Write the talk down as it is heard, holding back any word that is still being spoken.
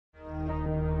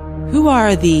Who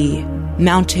are the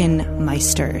mountain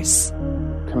meisters?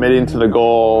 Committing to the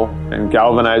goal and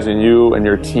galvanizing you and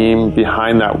your team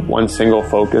behind that one single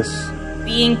focus.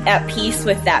 Being at peace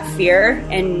with that fear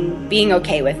and being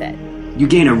okay with it. You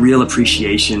gain a real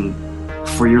appreciation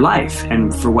for your life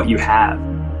and for what you have.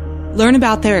 Learn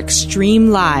about their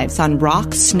extreme lives on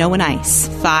rock, snow, and ice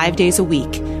 5 days a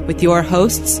week with your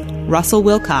hosts, Russell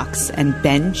Wilcox and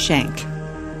Ben Shank.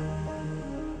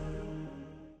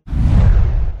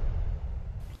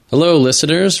 Hello,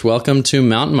 listeners. Welcome to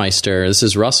Mountain Meister. This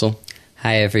is Russell.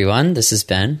 Hi, everyone. This is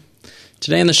Ben.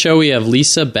 Today on the show, we have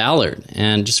Lisa Ballard.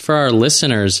 And just for our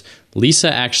listeners,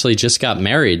 Lisa actually just got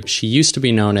married. She used to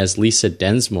be known as Lisa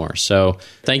Densmore. So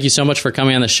thank you so much for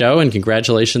coming on the show, and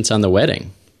congratulations on the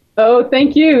wedding. Oh,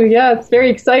 thank you. Yeah, it's very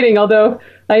exciting, although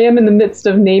I am in the midst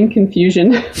of name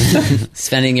confusion.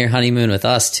 Spending your honeymoon with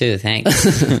us, too.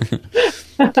 Thanks.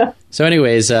 So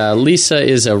anyways, Lisa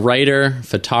is a writer,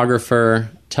 photographer,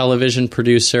 television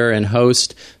producer and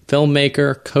host,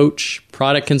 filmmaker, coach,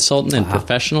 product consultant, and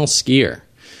professional skier.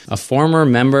 A former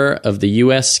member of the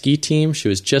U.S. ski team, she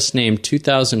was just named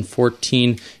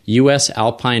 2014 U.S.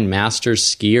 Alpine Masters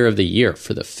Skier of the Year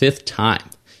for the 5th time.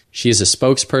 She is a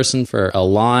spokesperson for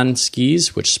Elan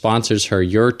Skis, which sponsors her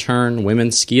Your Turn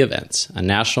women's ski events, a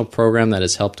national program that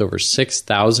has helped over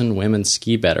 6,000 women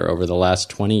ski better over the last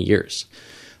 20 years.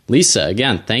 Lisa,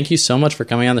 again, thank you so much for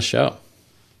coming on the show.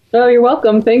 Oh, you're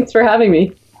welcome. Thanks for having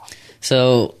me.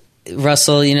 So,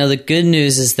 Russell, the good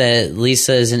news is that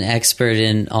Lisa is an expert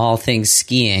in all things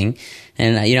skiing.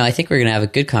 And, I think we're going to have a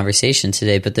good conversation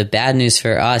today. But the bad news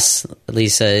for us,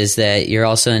 Lisa, is that you're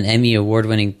also an Emmy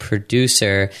award-winning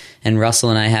producer, and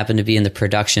Russell and I happen to be in the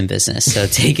production business. So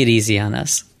take it easy on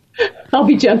us. I'll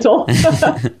be gentle.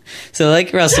 So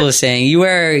like Russell was saying, you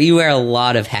wear a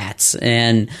lot of hats,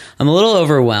 and I'm a little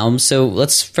overwhelmed. So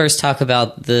let's first talk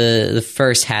about the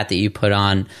first hat that you put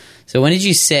on. So when did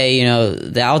you say,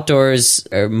 the outdoors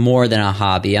are more than a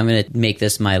hobby? I'm going to make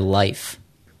this my life.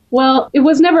 Well, it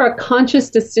was never a conscious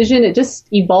decision. It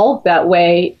just evolved that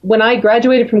way. When I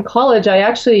graduated from college, I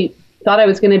actually thought I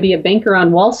was going to be a banker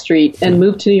on Wall Street and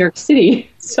moved to New York City.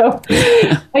 So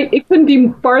it couldn't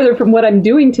be farther from what I'm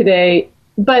doing today.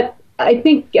 But I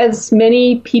think as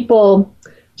many people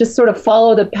just sort of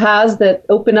follow the paths that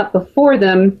open up before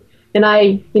them, and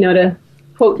I, to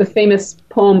quote the famous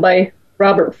poem by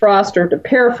Robert Frost, or to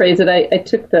paraphrase it, I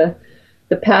took the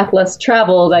path less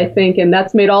traveled, I think, and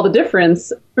that's made all the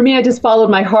difference. For me, I just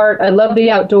followed my heart. I love the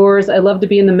outdoors. I love to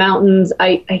be in the mountains.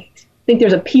 I think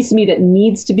there's a piece of me that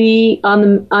needs to be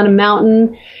on a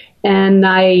mountain, and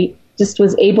I just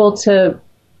was able to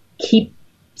keep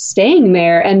staying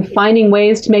there and finding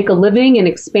ways to make a living and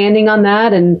expanding on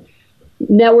that and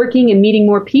networking and meeting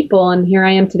more people. And here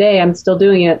I am today. I'm still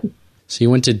doing it. So you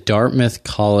went to Dartmouth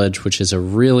College, which is a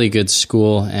really good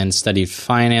school, and studied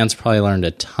finance, probably learned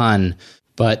a ton.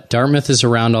 But Dartmouth is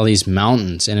around all these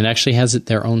mountains, and it actually has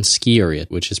their own ski area,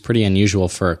 which is pretty unusual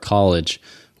for a college.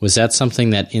 Was that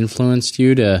something that influenced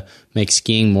you to make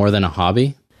skiing more than a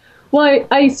hobby? Well,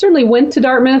 I certainly went to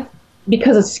Dartmouth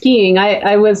because of skiing.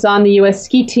 I was on the U.S.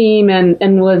 ski team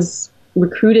and was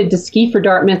recruited to ski for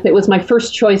Dartmouth. It was my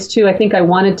first choice, too. I think I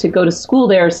wanted to go to school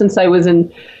there since I was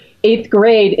in 8th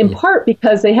grade, in part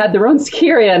because they had their own ski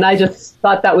area, and I just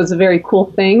thought that was a very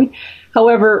cool thing.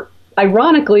 However,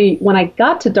 ironically, when I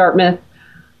got to Dartmouth,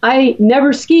 I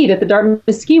never skied at the Dartmouth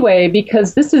Skiway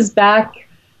because this is back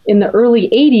in the early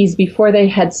 80s before they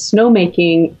had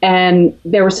snowmaking, and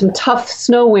there were some tough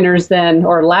snow winters then,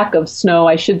 or lack of snow,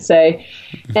 I should say.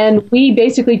 And we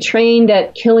basically trained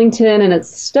at Killington and at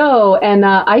Stowe, and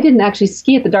I didn't actually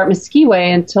ski at the Dartmouth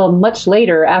Skiway until much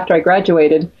later after I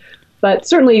graduated. But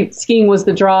certainly skiing was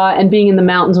the draw, and being in the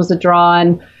mountains was a draw,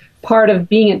 and part of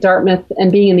being at Dartmouth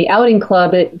and being in the outing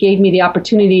club, it gave me the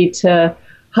opportunity to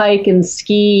hike and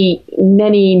ski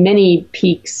many, many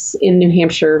peaks in New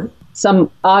Hampshire,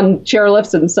 some on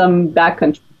chairlifts and some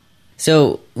backcountry.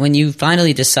 So when you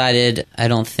finally decided, I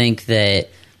don't think that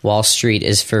Wall Street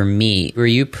is for me, were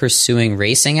you pursuing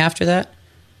racing after that?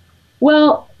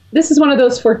 Well, this is one of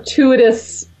those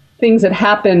fortuitous things that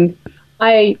happened.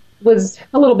 I was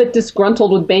a little bit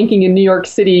disgruntled with banking in New York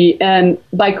City, and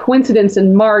by coincidence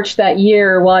in March that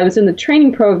year, while I was in the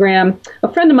training program,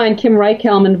 a friend of mine, Kim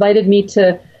Reichhelm, invited me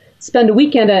to spend a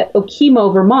weekend at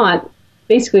Okemo, Vermont,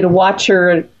 basically to watch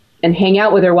her and hang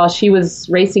out with her while she was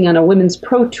racing on a women's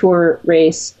pro tour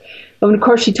race. And of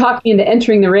course, she talked me into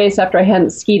entering the race after I hadn't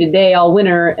skied a day all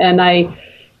winter, and I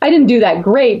didn't do that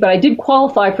great, but I did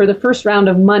qualify for the first round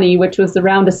of money, which was the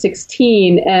round of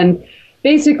 16, and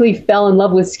basically fell in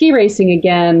love with ski racing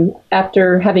again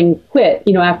after having quit,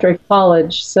 after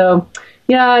college. So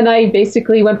Yeah, and I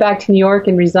basically went back to New York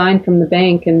and resigned from the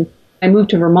bank, and I moved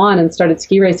to Vermont and started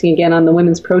ski racing again on the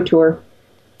Women's Pro Tour.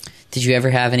 Did you ever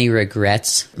have any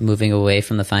regrets moving away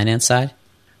from the finance side?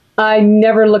 I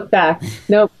never looked back.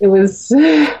 Nope, it was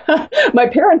my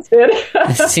parents did.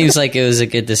 It seems like it was a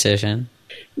good decision.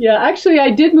 Yeah, actually,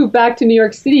 I did move back to New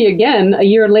York City again a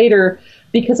year later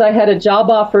because I had a job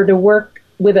offer to work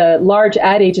with a large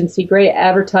ad agency, Gray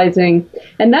Advertising.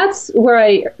 And that's where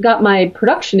I got my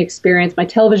production experience, my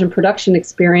television production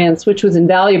experience, which was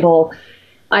invaluable.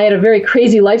 I had a very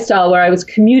crazy lifestyle where I was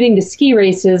commuting to ski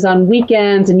races on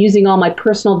weekends and using all my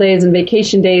personal days and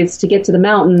vacation days to get to the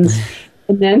mountains.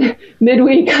 And then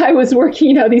midweek, I was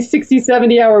working, these 60,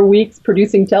 70-hour weeks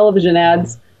producing television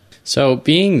ads. So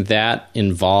being that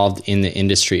involved in the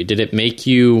industry, did it make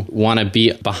you want to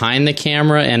be behind the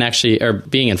camera and actually, or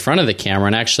being in front of the camera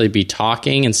and actually be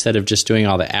talking instead of just doing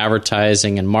all the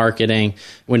advertising and marketing?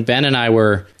 When Ben and I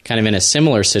were kind of in a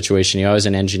similar situation, I was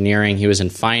in engineering, he was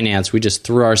in finance, we just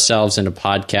threw ourselves into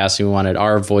podcasting. We wanted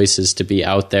our voices to be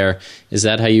out there. Is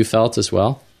that how you felt as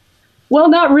well? Well,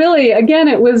 not really. Again,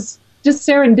 it was just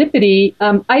serendipity.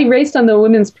 I raced on the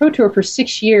Women's Pro Tour for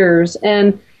 6 years,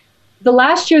 and the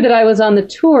last year that I was on the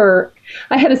tour,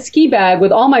 I had a ski bag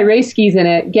with all my race skis in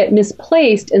it get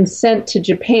misplaced and sent to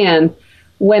Japan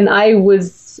when I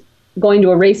was going to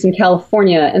a race in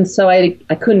California. And so I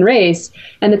couldn't race.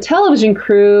 And the television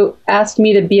crew asked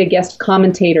me to be a guest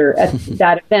commentator at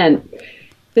that event.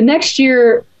 The next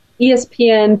year,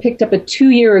 ESPN picked up a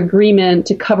 2-year agreement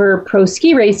to cover pro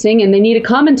ski racing, and they need a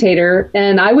commentator.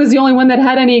 And I was the only one that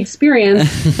had any experience.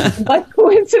 By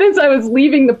coincidence, I was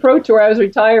leaving the pro tour. I was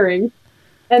retiring.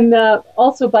 And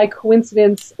also by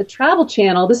coincidence, the Travel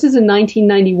Channel, this is in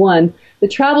 1991, the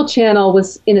Travel Channel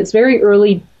was in its very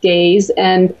early days,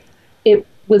 and it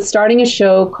was starting a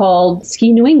show called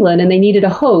Ski New England, and they needed a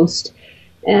host.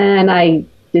 And I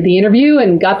did the interview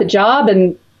and got the job,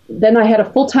 and then I had a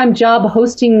full-time job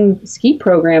hosting ski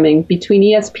programming between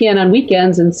ESPN on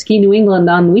weekends and Ski New England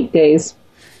on weekdays.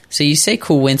 So you say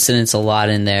coincidence a lot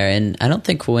in there, and I don't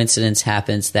think coincidence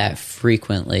happens that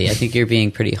frequently. I think you're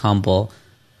being pretty humble.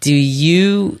 Do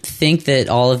you think that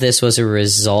all of this was a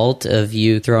result of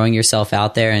you throwing yourself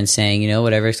out there and saying,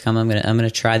 whatever's come, I'm gonna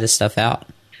try this stuff out?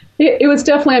 It was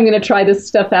definitely, I'm going to try this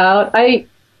stuff out. I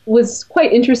was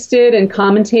quite interested in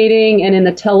commentating and in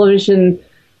the television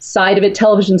side of it,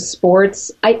 television sports.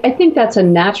 I think that's a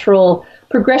natural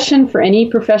progression for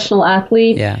any professional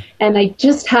athlete. Yeah. And I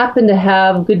just happened to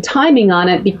have good timing on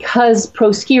it because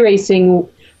pro ski racing,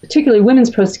 particularly women's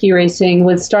pro ski racing,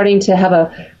 was starting to have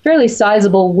a fairly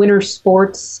sizable winter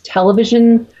sports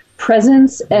television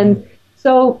presence. And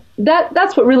so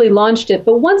that's what really launched it.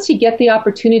 But once you get the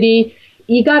opportunity,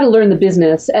 you got to learn the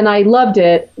business. And I loved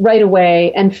it right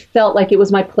away and felt like it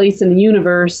was my place in the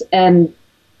universe, and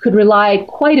could rely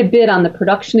quite a bit on the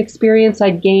production experience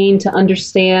I'd gained to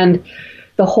understand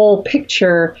the whole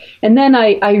picture. And then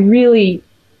I really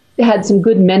had some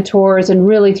good mentors and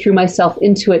really threw myself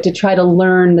into it to try to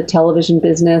learn the television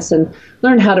business and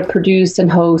learn how to produce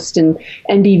and host and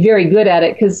be very good at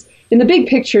it. Because in the big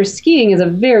picture, skiing is a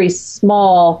very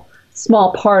small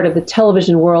part of the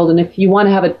television world. And if you want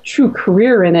to have a true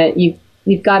career in it,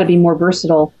 you've got to be more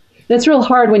versatile. And it's real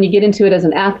hard when you get into it as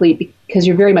an athlete because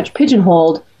you're very much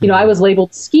pigeonholed. I was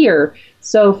labeled skier.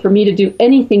 So for me to do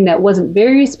anything that wasn't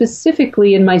very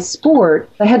specifically in my sport,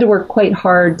 I had to work quite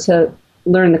hard to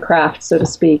learn the craft, so to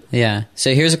speak. Yeah.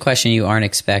 So here's a question you aren't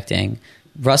expecting.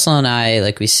 Russell and I,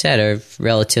 like we said, are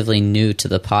relatively new to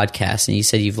the podcast, and you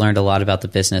said you've learned a lot about the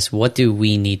business. What do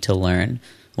we need to learn?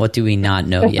 What do we not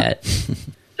know yet?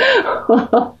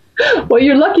 Well,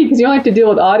 you're lucky because you don't have to deal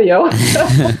with audio.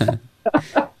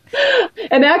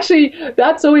 And actually,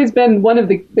 that's always been one of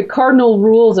the cardinal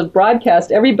rules of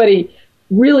broadcast. Everybody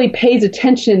really pays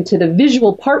attention to the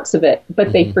visual parts of it,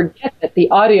 but they forget that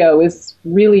the audio is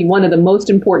really one of the most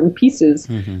important pieces.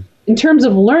 In terms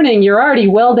of learning, you're already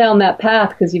well down that path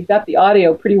because you've got the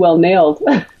audio pretty well nailed.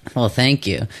 Well, thank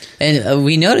you. And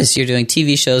we noticed you're doing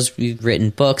TV shows, you've written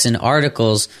books and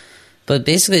articles, but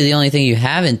basically the only thing you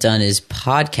haven't done is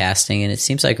podcasting, and it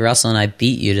seems like Russell and I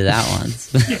beat you to that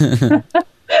one.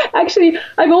 Actually,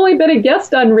 I've only been a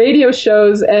guest on radio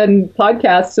shows and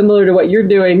podcasts similar to what you're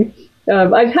doing.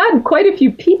 I've had quite a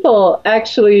few people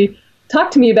actually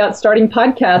talk to me about starting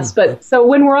podcasts, but so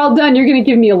when we're all done, you're going to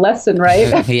give me a lesson,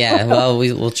 right? Yeah, well,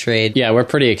 we'll trade. Yeah, we're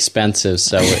pretty expensive,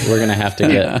 so we're going to have to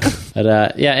get...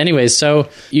 But anyways, so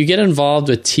you get involved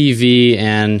with TV,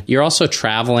 and you're also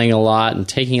traveling a lot and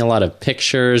taking a lot of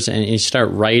pictures, and you start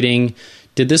writing.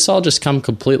 Did this all just come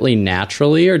completely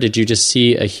naturally, or did you just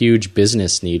see a huge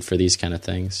business need for these kind of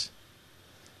things?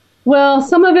 Well,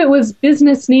 some of it was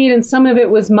business need and some of it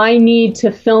was my need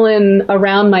to fill in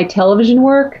around my television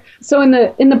work. So in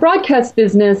the broadcast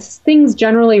business, things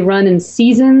generally run in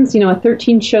seasons, a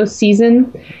 13-show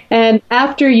season. And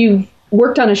after you've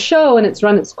worked on a show and it's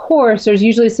run its course, there's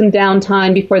usually some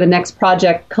downtime before the next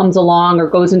project comes along or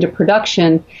goes into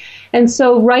production. And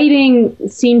so writing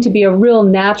seemed to be a real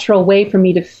natural way for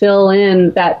me to fill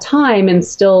in that time and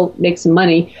still make some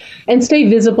money and stay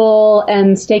visible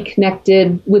and stay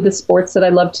connected with the sports that I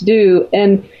love to do.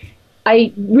 And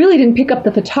I really didn't pick up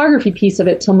the photography piece of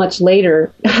it till much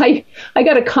later. I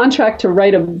got a contract to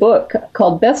write a book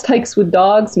called Best Hikes with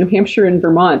Dogs, New Hampshire and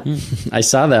Vermont. I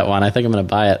saw that one. I think I'm going to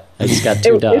buy it. I just got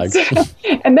 2 dogs.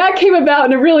 And that came about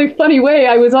in a really funny way.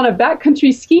 I was on a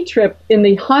backcountry ski trip in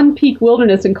the Han Peak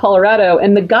Wilderness in Colorado,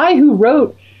 and the guy who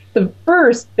wrote the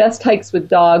first Best Hikes with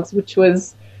Dogs, which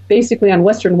was basically on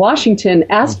Western Washington,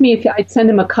 asked me if I'd send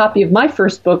him a copy of my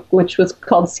first book, which was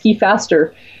called Ski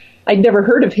Faster. I'd never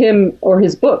heard of him or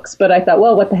his books, but I thought,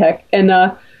 well, what the heck? And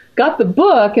got the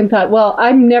book and thought, well,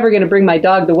 I'm never going to bring my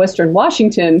dog to Western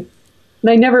Washington. And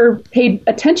I never paid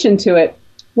attention to it.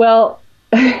 Well,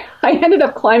 I ended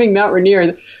up climbing Mount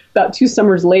Rainier about 2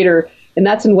 summers later, and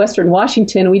that's in Western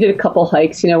Washington. We did a couple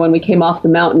hikes, when we came off the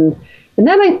mountain. And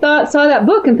then I saw that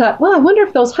book and thought, well, I wonder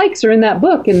if those hikes are in that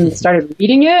book, and started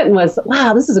reading it and was,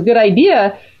 wow, this is a good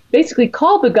idea. Basically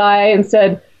called the guy and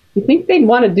said, you think they'd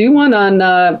want to do one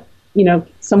on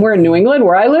somewhere in New England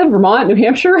where I live, Vermont, New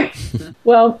Hampshire?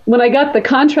 Well, when I got the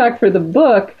contract for the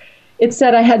book, it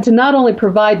said I had to not only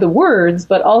provide the words,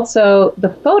 but also the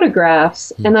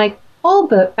photographs. And I called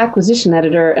the acquisition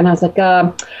editor and I was like,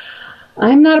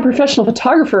 I'm not a professional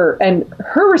photographer. And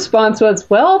her response was,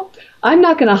 well, I'm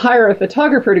not going to hire a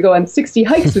photographer to go on 60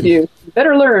 hikes with you. You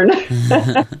better learn.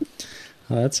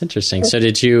 Well, that's interesting. So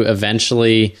did you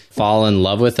eventually fall in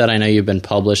love with it? I know you've been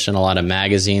published in a lot of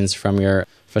magazines from your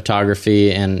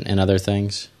photography and other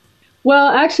things. Well,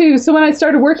 actually, so when I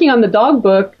started working on the dog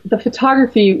book, the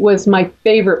photography was my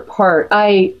favorite part.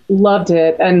 I loved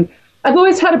it. And I've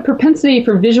always had a propensity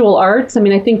for visual arts. I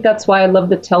mean, I think that's why I love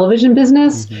the television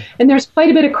business. Mm-hmm. And there's quite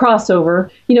a bit of crossover,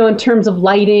 in terms of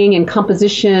lighting and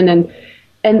composition.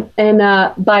 And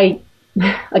by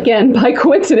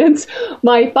coincidence,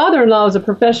 my father-in-law was a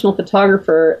professional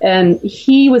photographer, and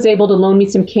he was able to loan me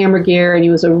some camera gear, and he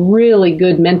was a really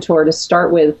good mentor to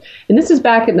start with. And this is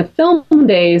back in the film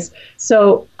days,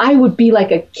 so I would be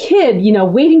like a kid,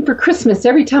 waiting for Christmas.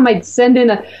 Every time I'd send in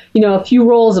a few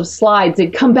rolls of slides,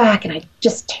 they'd come back, and I'd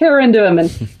just tear into them, and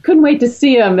couldn't wait to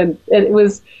see them. And it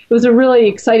was a really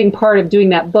exciting part of doing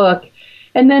that book.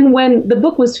 And then when the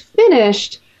book was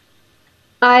finished,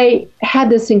 I had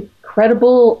this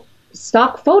incredible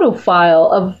stock photo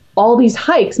file of all these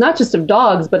hikes, not just of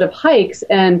dogs, but of hikes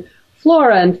and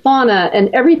flora and fauna and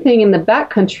everything in the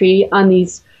backcountry on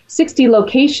these 60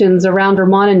 locations around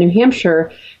Vermont and New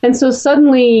Hampshire. And so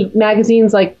suddenly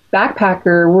magazines like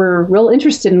Backpacker were real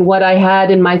interested in what I had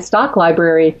in my stock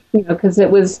library, because it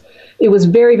was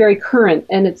very, very current,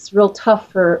 and it's real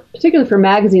tough particularly for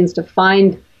magazines to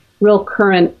find real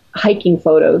current hiking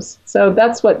photos. So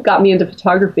that's what got me into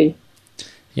photography.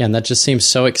 Yeah, and that just seems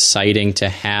so exciting to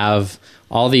have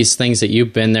all these things that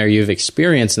you've been there, you've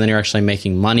experienced, and then you're actually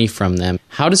making money from them.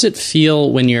 How does it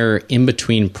feel when you're in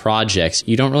between projects?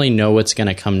 You don't really know what's going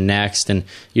to come next, and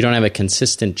you don't have a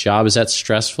consistent job. Is that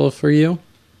stressful for you?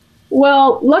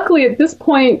 Well, luckily at this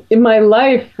point in my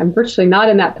life, I'm virtually not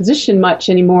in that position much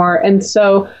anymore. And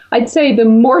so I'd say the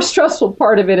more stressful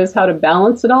part of it is how to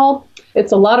balance it all.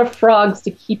 It's a lot of frogs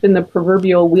to keep in the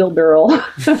proverbial wheelbarrow.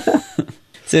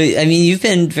 So, I mean, you've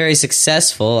been very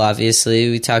successful,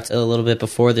 obviously. We talked a little bit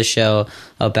before the show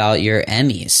about your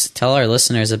Emmys. Tell our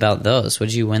listeners about those. What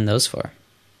did you win those for?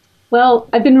 Well,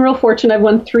 I've been real fortunate. I've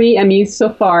won 3 Emmys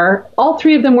so far. All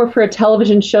 3 of them were for a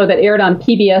television show that aired on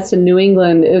PBS in New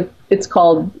England. It's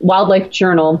called Wildlife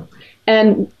Journal.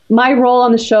 And my role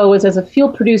on the show was as a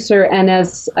field producer and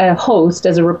as a host,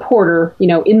 as a reporter,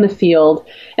 in the field.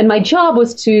 And my job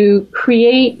was to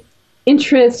create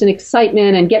interest and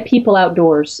excitement and get people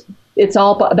outdoors. It's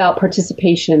all about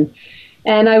participation.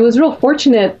 And I was real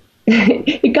fortunate.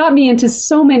 It got me into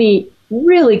so many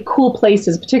really cool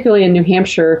places, particularly in New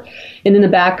Hampshire and in the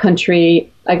backcountry.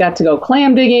 I got to go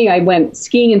clam digging. I went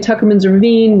skiing in Tuckerman's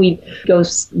Ravine. We'd go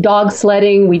dog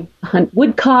sledding. We'd hunt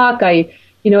woodcock.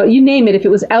 You name it. If it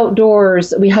was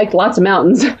outdoors, we hiked lots of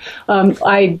mountains.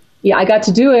 I got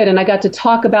to do it, and I got to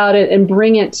talk about it and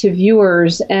bring it to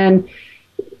viewers. And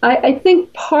I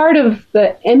think part of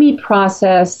the Emmy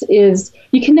process is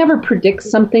you can never predict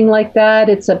something like that.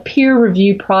 It's a peer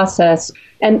review process.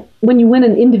 And when you win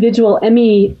an individual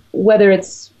Emmy, whether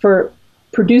it's for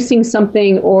producing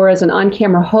something or as an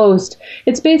on-camera host,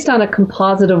 it's based on a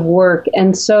composite of work.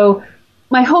 And so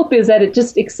my hope is that it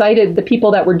just excited the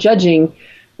people that were judging.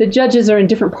 The judges are in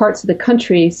different parts of the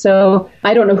country, so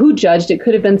I don't know who judged. It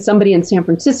could have been somebody in San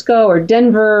Francisco or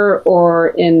Denver or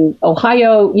in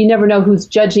Ohio. You never know who's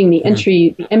judging the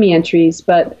Emmy entries,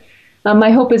 but my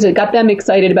hope is it got them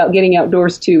excited about getting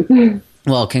outdoors too.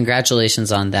 Well,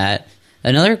 congratulations on that.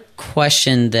 Another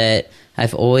question that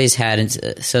I've always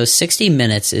had, so 60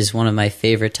 Minutes is one of my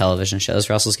favorite television shows.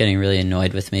 Russell's getting really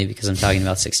annoyed with me because I'm talking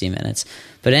about 60 Minutes.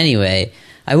 But anyway,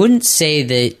 I wouldn't say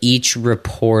that each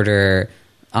reporter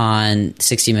on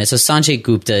 60 Minutes. So Sanjay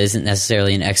Gupta isn't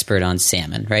necessarily an expert on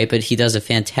salmon, right? But he does a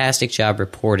fantastic job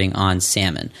reporting on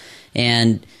salmon.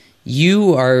 And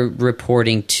you are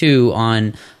reporting, too,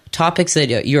 on topics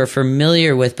that you're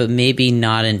familiar with but maybe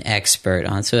not an expert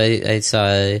on. So I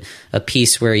saw a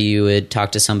piece where you would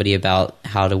talk to somebody about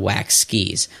how to wax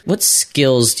skis. What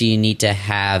skills do you need to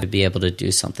have to be able to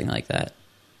do something like that?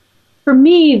 For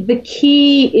me, the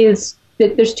key is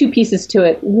that there's two pieces to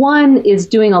it. One is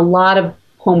doing a lot of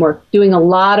homework, doing a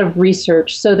lot of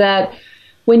research so that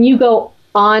when you go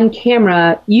on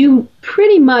camera, you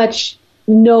pretty much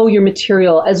know your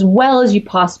material as well as you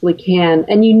possibly can.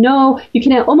 And you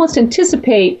can almost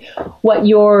anticipate what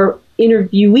your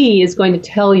interviewee is going to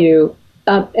tell you.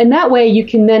 And that way you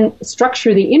can then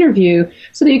structure the interview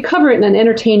so that you cover it in an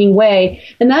entertaining way.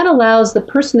 And that allows the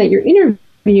person that you're interviewing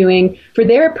for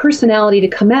their personality to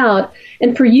come out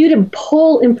and for you to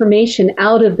pull information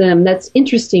out of them that's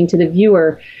interesting to the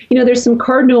viewer. There's some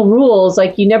cardinal rules,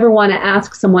 like you never want to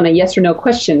ask someone a yes or no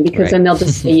question because then they'll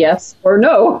just say yes or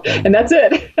no, and that's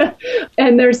it.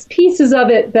 And there's pieces of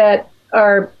it that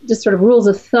are just sort of rules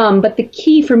of thumb, but the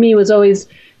key for me was always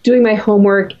doing my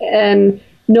homework and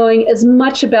knowing as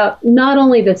much about not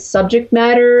only the subject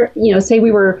matter, say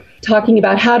we were talking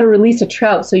about how to release a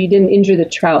trout so you didn't injure the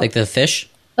trout. Like the fish?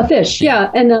 A fish,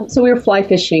 yeah. And so we were fly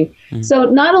fishing. Mm-hmm. So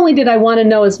not only did I want to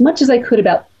know as much as I could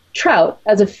about trout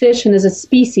as a fish and as a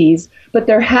species, but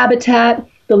their habitat,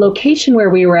 the location where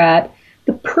we were at,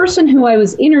 the person who I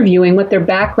was interviewing, what their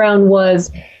background was.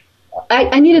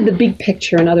 I needed the big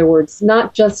picture, in other words,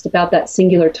 not just about that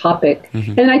singular topic.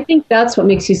 Mm-hmm. And I think that's what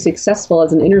makes you successful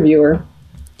as an interviewer.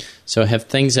 So have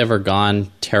things ever gone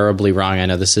terribly wrong? I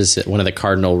know this is one of the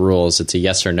cardinal rules. It's a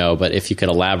yes or no, but if you could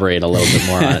elaborate a little bit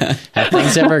more on it. Have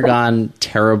things ever gone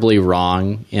terribly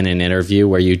wrong in an interview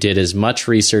where you did as much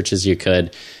research as you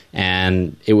could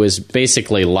and it was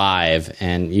basically live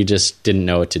and you just didn't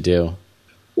know what to do?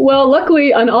 Well,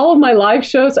 luckily on all of my live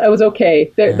shows, I was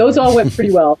okay. Those all went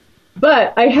pretty well.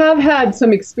 But I have had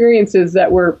some experiences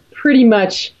that were pretty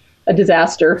much a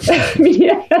disaster.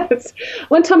 Yes.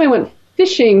 One time I went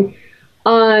fishing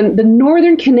on the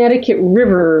northern Connecticut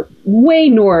River, way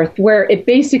north, where it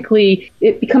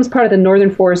becomes part of the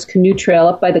Northern Forest Canoe Trail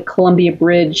up by the Columbia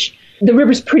Bridge. The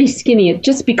river's pretty skinny. It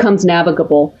just becomes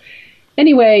navigable.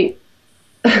 Anyway,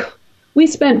 we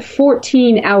spent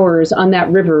 14 hours on that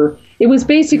river. It was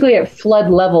basically at flood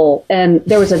level, and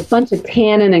there was a bunch of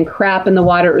tannin and crap in the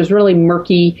water. It was really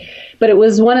murky. But it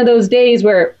was one of those days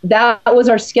where that was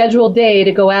our scheduled day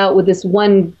to go out with this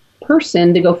one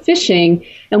person to go fishing,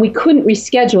 and we couldn't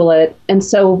reschedule it. And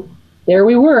so there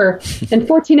we were. And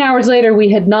 14 hours later, we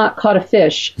had not caught a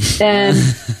fish. And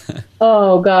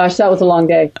oh gosh, that was a long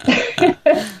day.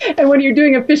 And when you're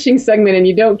doing a fishing segment and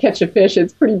you don't catch a fish,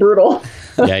 it's pretty brutal.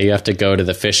 Yeah, you have to go to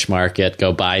the fish market,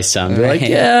 go buy some. You're like,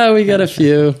 yeah, we got a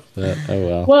few. But, oh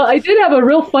well. Well, I did have a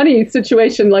real funny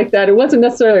situation like that. It wasn't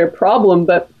necessarily a problem,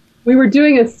 but we were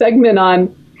doing a segment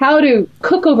on how to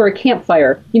cook over a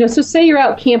campfire. So say you're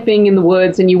out camping in the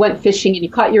woods and you went fishing and you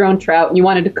caught your own trout and you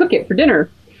wanted to cook it for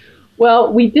dinner.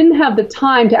 Well, we didn't have the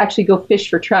time to actually go fish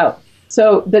for trout.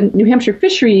 So the New Hampshire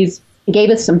Fisheries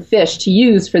gave us some fish to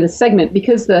use for the segment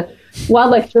because the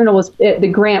Wildlife Journal the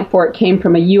grant for it came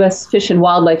from a U.S. Fish and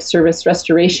Wildlife Service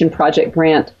Restoration Project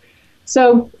grant.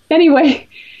 So anyway,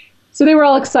 so they were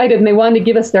all excited and they wanted to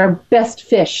give us their best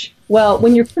fish. Well,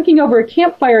 when you're cooking over a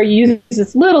campfire, you use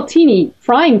this little teeny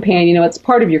frying pan, it's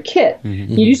part of your kit,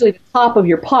 usually the top of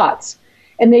your pots.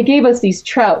 And they gave us these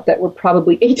trout that were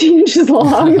probably 18 inches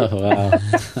long. Oh, wow.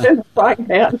 In the frying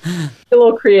pan. A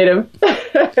little creative.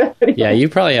 Yeah, you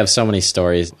probably have so many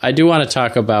stories. I do want to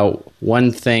talk about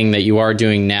one thing that you are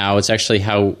doing now. It's actually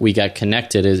how we got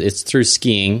connected. It's through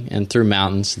skiing and through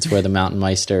mountains. It's where the Mountain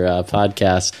Meister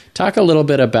podcast. Talk a little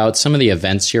bit about some of the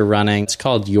events you're running. It's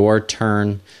called Your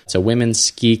Turn. It's a women's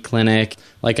ski clinic.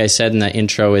 Like I said in the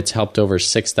intro, it's helped over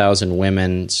 6,000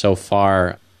 women so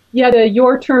far. Yeah, the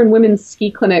Your Turn women's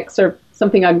ski clinics are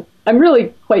something I'm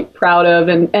really quite proud of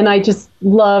and I just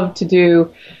love to do.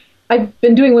 I've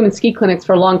been doing women's ski clinics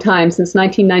for a long time, since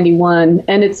 1991,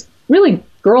 and it's really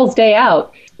Girls' Day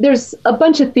Out. There's a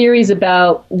bunch of theories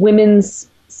about women's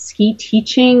ski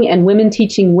teaching and women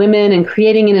teaching women and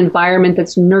creating an environment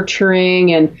that's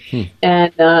nurturing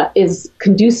and is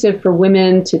conducive for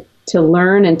women to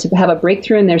learn and to have a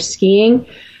breakthrough in their skiing.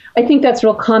 I think that's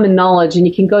real common knowledge, and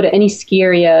you can go to any ski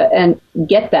area and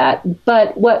get that.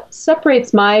 But what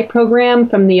separates my program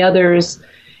from the others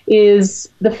is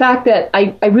the fact that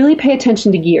I really pay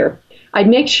attention to gear. I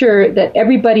make sure that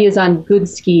everybody is on good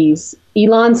skis.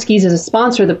 Elan Skis is a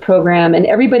sponsor of the program, and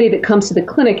everybody that comes to the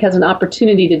clinic has an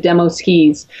opportunity to demo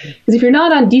skis. Because if you're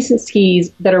not on decent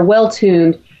skis that are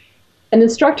well-tuned, an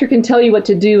instructor can tell you what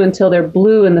to do until they're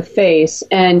blue in the face,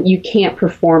 and you can't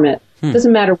perform it. It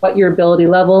doesn't matter what your ability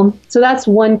level. So that's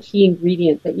one key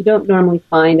ingredient that you don't normally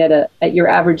find at your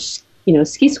average,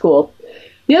 ski school.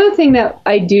 The other thing that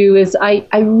I do is I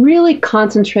really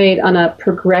concentrate on a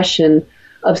progression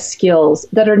of skills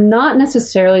that are not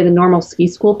necessarily the normal ski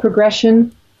school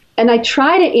progression. And I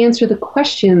try to answer the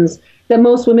questions that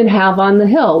most women have on the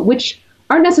hill, which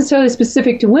aren't necessarily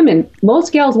specific to women.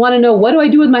 Most gals want to know, what do I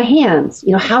do with my hands?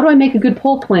 How do I make a good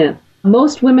pole plant?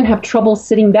 Most women have trouble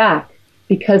sitting back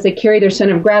because they carry their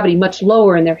center of gravity much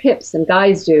lower in their hips than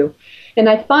guys do. And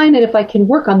I find that if I can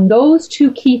work on those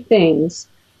two key things,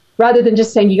 rather than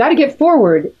just saying, you got to get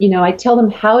forward, I tell them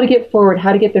how to get forward,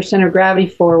 how to get their center of gravity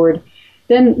forward,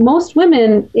 then most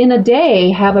women in a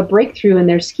day have a breakthrough in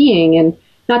their skiing. And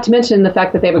not to mention the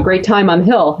fact that they have a great time on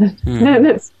hill. And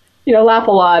it's, laugh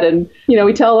a lot. And,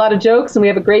 we tell a lot of jokes and we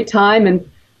have a great time.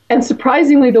 And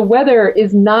surprisingly, the weather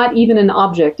is not even an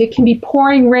object. It can be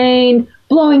pouring rain,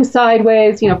 blowing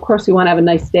sideways. Of course, we want to have a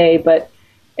nice day, but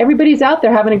everybody's out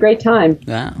there having a great time.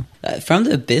 Wow. From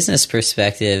the business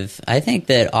perspective, I think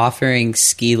that offering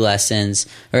ski lessons,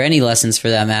 or any lessons for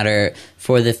that matter,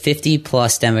 for the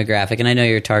 50-plus demographic, and I know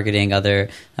you're targeting other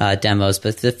demos,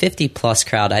 but the 50-plus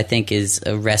crowd, I think, is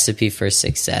a recipe for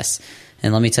success.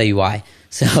 And let me tell you why.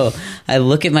 So I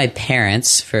look at my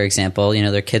parents, for example,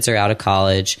 their kids are out of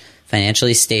college,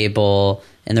 financially stable,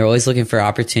 and they're always looking for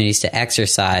opportunities to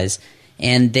exercise.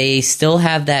 And they still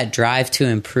have that drive to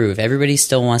improve. Everybody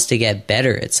still wants to get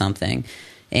better at something.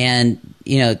 And,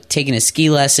 taking a ski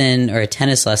lesson or a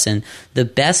tennis lesson, the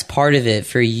best part of it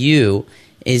for you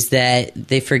is that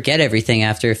they forget everything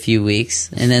after a few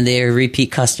weeks, and then they are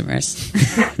repeat customers.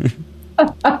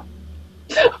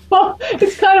 Well,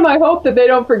 it's kind of my hope that they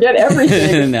don't forget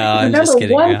everything. No, I'm just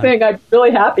kidding. Remember one thing, I'm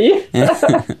really happy.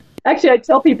 Actually, I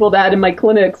tell people that in my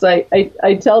clinics.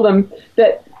 I tell them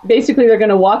that basically they're going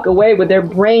to walk away with their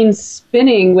brain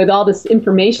spinning with all this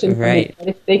information. Right. And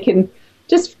if they can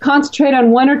just concentrate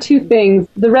on one or two things,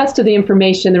 the rest of the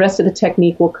information, the rest of the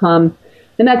technique will come.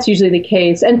 And that's usually the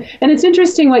case. And it's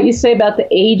interesting what you say about the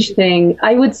age thing.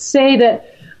 I would say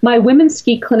that my women's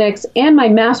ski clinics and my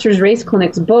master's race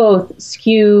clinics both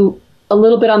skew a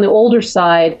little bit on the older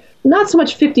side, not so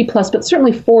much 50 plus, but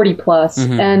certainly 40 plus.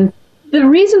 Mm-hmm. And the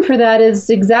reason for that is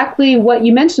exactly what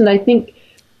you mentioned. I think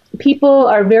people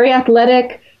are very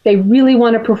athletic. They really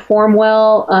want to perform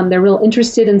well. They're real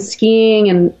interested in skiing,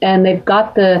 and they've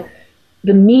got the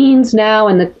means now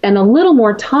and a little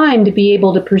more time to be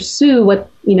able to pursue what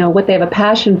they have a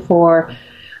passion for.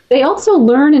 They also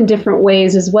learn in different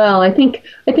ways as well. I think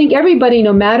everybody,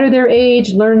 no matter their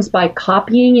age, learns by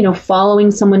copying,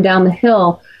 following someone down the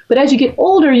hill. But as you get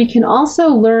older, you can also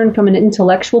learn from an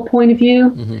intellectual point of view,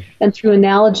 mm-hmm. and through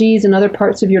analogies and other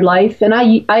parts of your life. And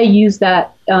I use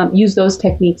those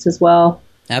techniques as well.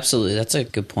 Absolutely. That's a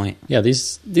good point. Yeah,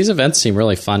 these events seem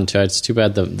really fun, too. It's too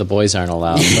bad the boys aren't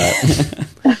allowed,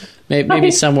 but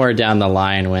maybe somewhere down the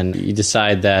line when you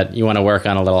decide that you want to work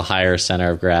on a little higher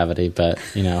center of gravity, but,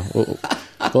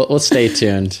 we'll stay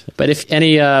tuned. But if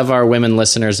any of our women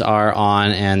listeners are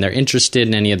on and they're interested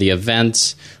in any of the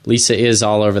events, Lisa is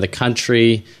all over the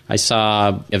country. I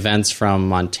saw events from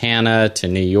Montana to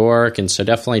New York, and so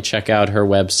definitely check out her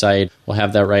website. We'll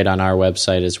have that right on our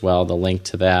website as well, the link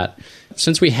to that.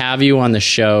 Since we have you on the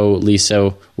show,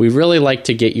 Lisa, we really like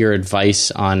to get your advice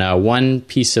on one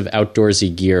piece of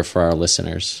outdoorsy gear for our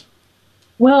listeners.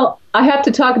 Well, I have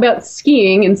to talk about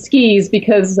skiing and skis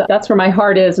because that's where my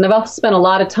heart is. And I've also spent a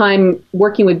lot of time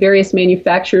working with various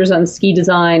manufacturers on ski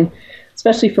design,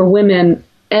 especially for women.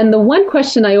 And the one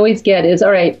question I always get is,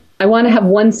 all right, I want to have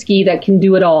one ski that can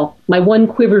do it all. My one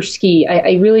quiver ski.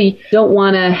 I really don't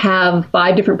want to have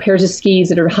 5 different pairs of skis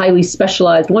that are highly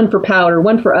specialized. One for powder,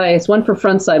 one for ice, one for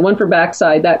frontside, one for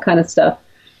backside, that kind of stuff.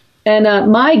 And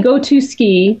my go-to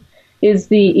ski is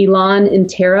the Elan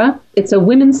Intera. It's a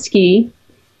women's ski.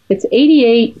 It's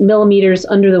 88 millimeters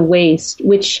under the waist,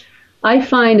 which I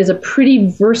find is a pretty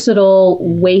versatile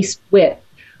waist width.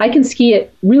 I can ski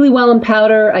it really well in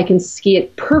powder. I can ski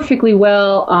it perfectly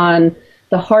well on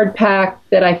the hard pack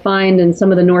that I find in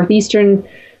some of the northeastern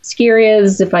ski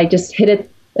areas if I just hit it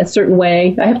a certain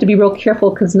way. I have to be real careful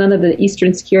because none of the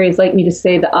eastern ski areas like me to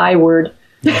say the I word.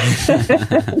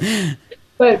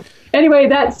 But anyway,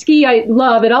 that ski I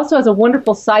love. It also has a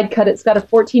wonderful side cut. It's got a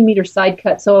 14-meter side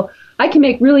cut. So I can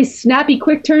make really snappy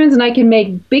quick turns and I can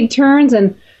make big turns,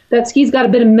 and that ski's got a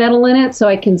bit of metal in it, so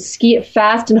I can ski it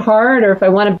fast and hard, or if I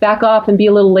want to back off and be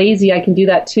a little lazy, I can do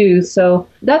that too. So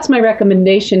that's my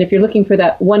recommendation. If you're looking for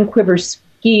that one quiver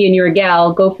ski and you're a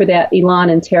gal, go for that Elan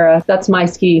and Terra. That's my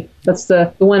ski. That's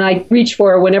the one I reach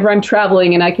for whenever I'm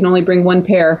traveling and I can only bring one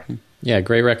pair. Yeah,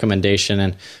 great recommendation.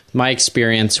 And my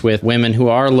experience with women who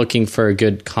are looking for a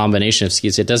good combination of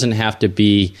skis, it doesn't have to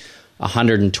be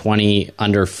 120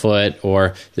 underfoot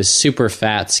or this super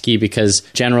fat ski, because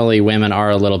generally women are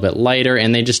a little bit lighter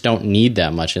and they just don't need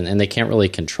that much, and they can't really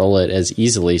control it as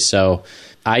easily. So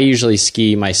I usually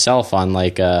ski myself on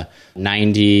like a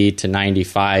 90 to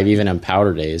 95, even on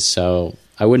powder days. So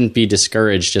I wouldn't be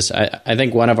discouraged. Just I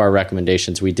think one of our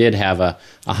recommendations, we did have a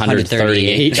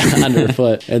 138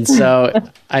 underfoot. And so,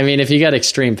 I mean, if you got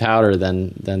extreme powder,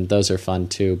 then those are fun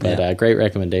too. But great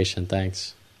recommendation.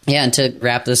 Thanks. Yeah, and to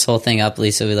wrap this whole thing up,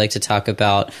 Lisa, we'd like to talk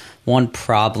about one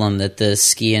problem that the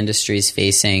ski industry is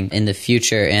facing in the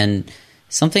future. And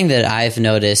something that I've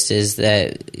noticed is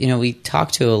that, you know, we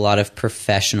talk to a lot of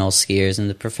professional skiers, and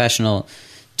the professional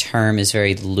term is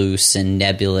very loose and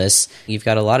nebulous. You've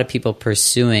got a lot of people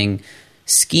pursuing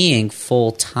skiing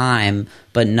full time,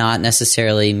 but not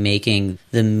necessarily making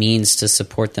the means to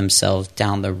support themselves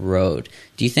down the road.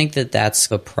 Do you think that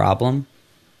that's a problem?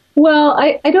 Well,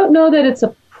 I don't know that it's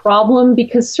a problem,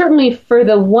 because certainly for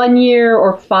the 1 year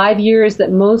or 5 years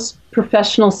that most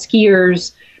professional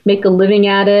skiers make a living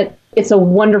at it, it's a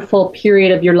wonderful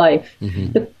period of your life.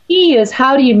 Mm-hmm. The key is,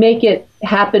 how do you make it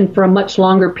happen for a much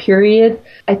longer period?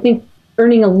 I think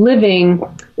earning a living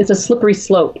is a slippery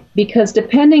slope, because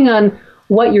depending on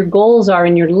what your goals are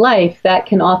in your life, that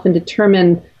can often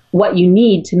determine what you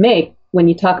need to make when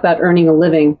you talk about earning a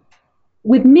living.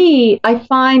 With me, I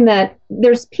find that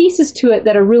there's pieces to it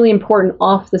that are really important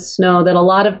off the snow that a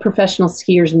lot of professional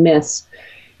skiers miss.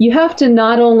 You have to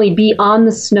not only be on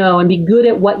the snow and be good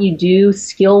at what you do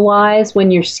skill-wise when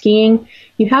you're skiing,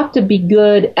 you have to be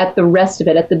good at the rest of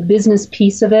it, at the business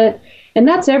piece of it. And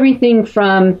that's everything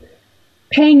from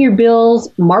paying your bills,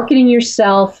 marketing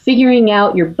yourself, figuring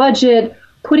out your budget,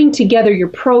 putting together your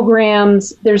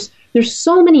programs. There's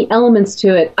so many elements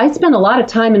to it. I spend a lot of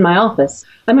time in my office.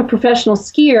 I'm a professional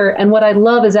skier, and what I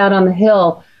love is out on the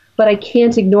hill, but I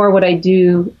can't ignore what I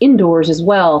do indoors as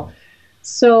well.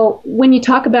 So when you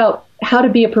talk about how to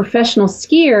be a professional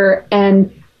skier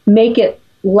and make it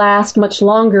last much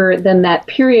longer than that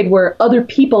period where other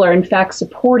people are in fact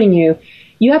supporting you,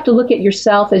 you have to look at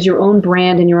yourself as your own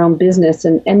brand and your own business,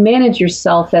 and manage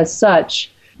yourself as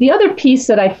such. The other piece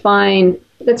that I find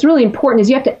that's really important is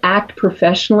you have to act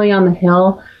professionally on the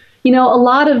hill. You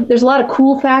know, there's a lot of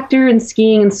cool factor in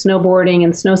skiing and snowboarding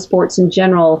and snow sports in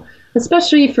general,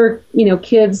 especially for, you know,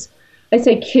 kids. I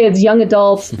say kids, young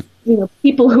adults, you know,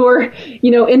 people who are, you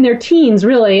know, in their teens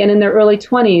really and in their early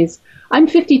 20s. I'm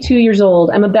 52 years old.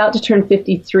 I'm about to turn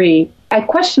 53. I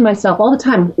question myself all the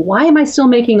time, why am I still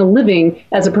making a living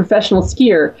as a professional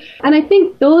skier? And I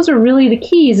think those are really the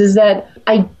keys, is that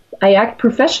I act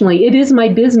professionally. It is my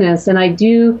business, and I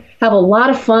do have a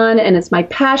lot of fun, and it's my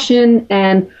passion,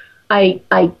 and I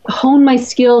hone my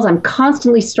skills. I'm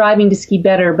constantly striving to ski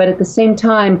better, but at the same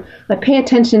time, I pay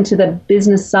attention to the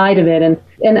business side of it, and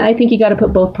I think you got to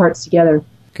put both parts together.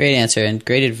 Great answer and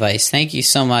great advice. Thank you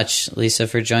so much, Lisa,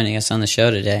 for joining us on the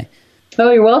show today.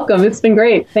 Oh, you're welcome. It's been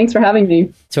great. Thanks for having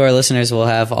me. To our listeners, we'll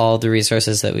have all the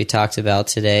resources that we talked about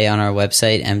today on our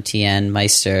website,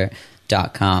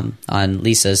 mtnmeister.com, on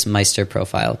Lisa's Meister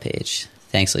profile page.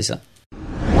 Thanks, Lisa.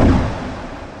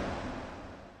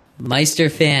 Meister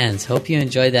fans, hope you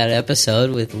enjoyed that episode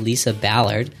with Lisa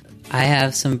Ballard. I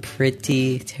have some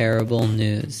pretty terrible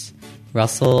news.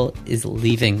 Russell is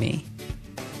leaving me.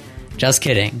 Just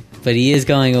kidding, but he is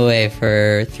going away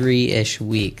for 3-ish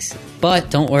weeks. But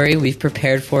don't worry, we've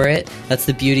prepared for it. That's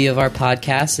the beauty of our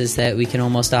podcast, is that we can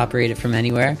almost operate it from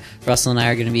anywhere. Russell and I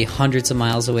are going to be hundreds of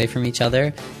miles away from each other,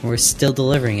 and we're still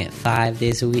delivering it 5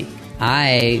 days a week.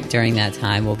 I, during that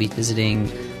time, will be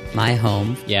visiting my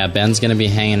home. Yeah, Ben's going to be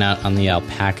hanging out on the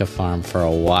alpaca farm for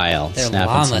a while. They're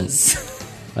llamas.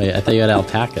 Oh, yeah, I thought you had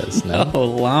alpacas. No,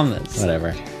 llamas.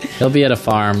 Whatever. He'll be at a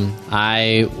farm.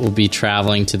 I will be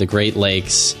traveling to the Great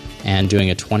Lakes and doing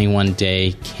a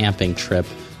 21-day camping trip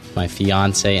my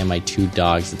fiance and my 2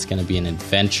 dogs. It's going to be an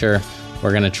adventure.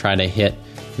 We're going to try to hit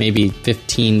maybe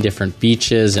 15 different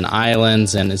beaches and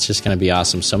islands, and it's just going to be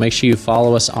awesome. So make sure you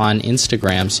follow us on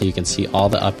Instagram so you can see all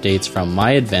the updates from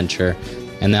my adventure,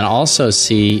 and then also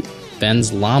see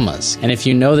Ben's llamas. And if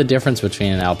you know the difference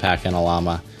between an alpaca and a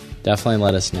llama, definitely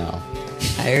let us know.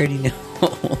 I already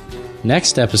know.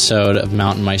 Next episode of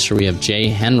Mountain Meister, we have Jay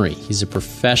Henry. He's a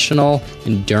professional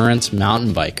endurance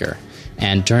mountain biker.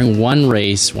 And during one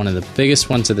race, one of the biggest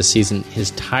ones of the season,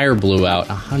 his tire blew out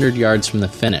 100 yards from the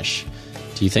finish.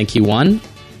 Do you think he won?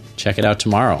 Check it out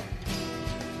tomorrow.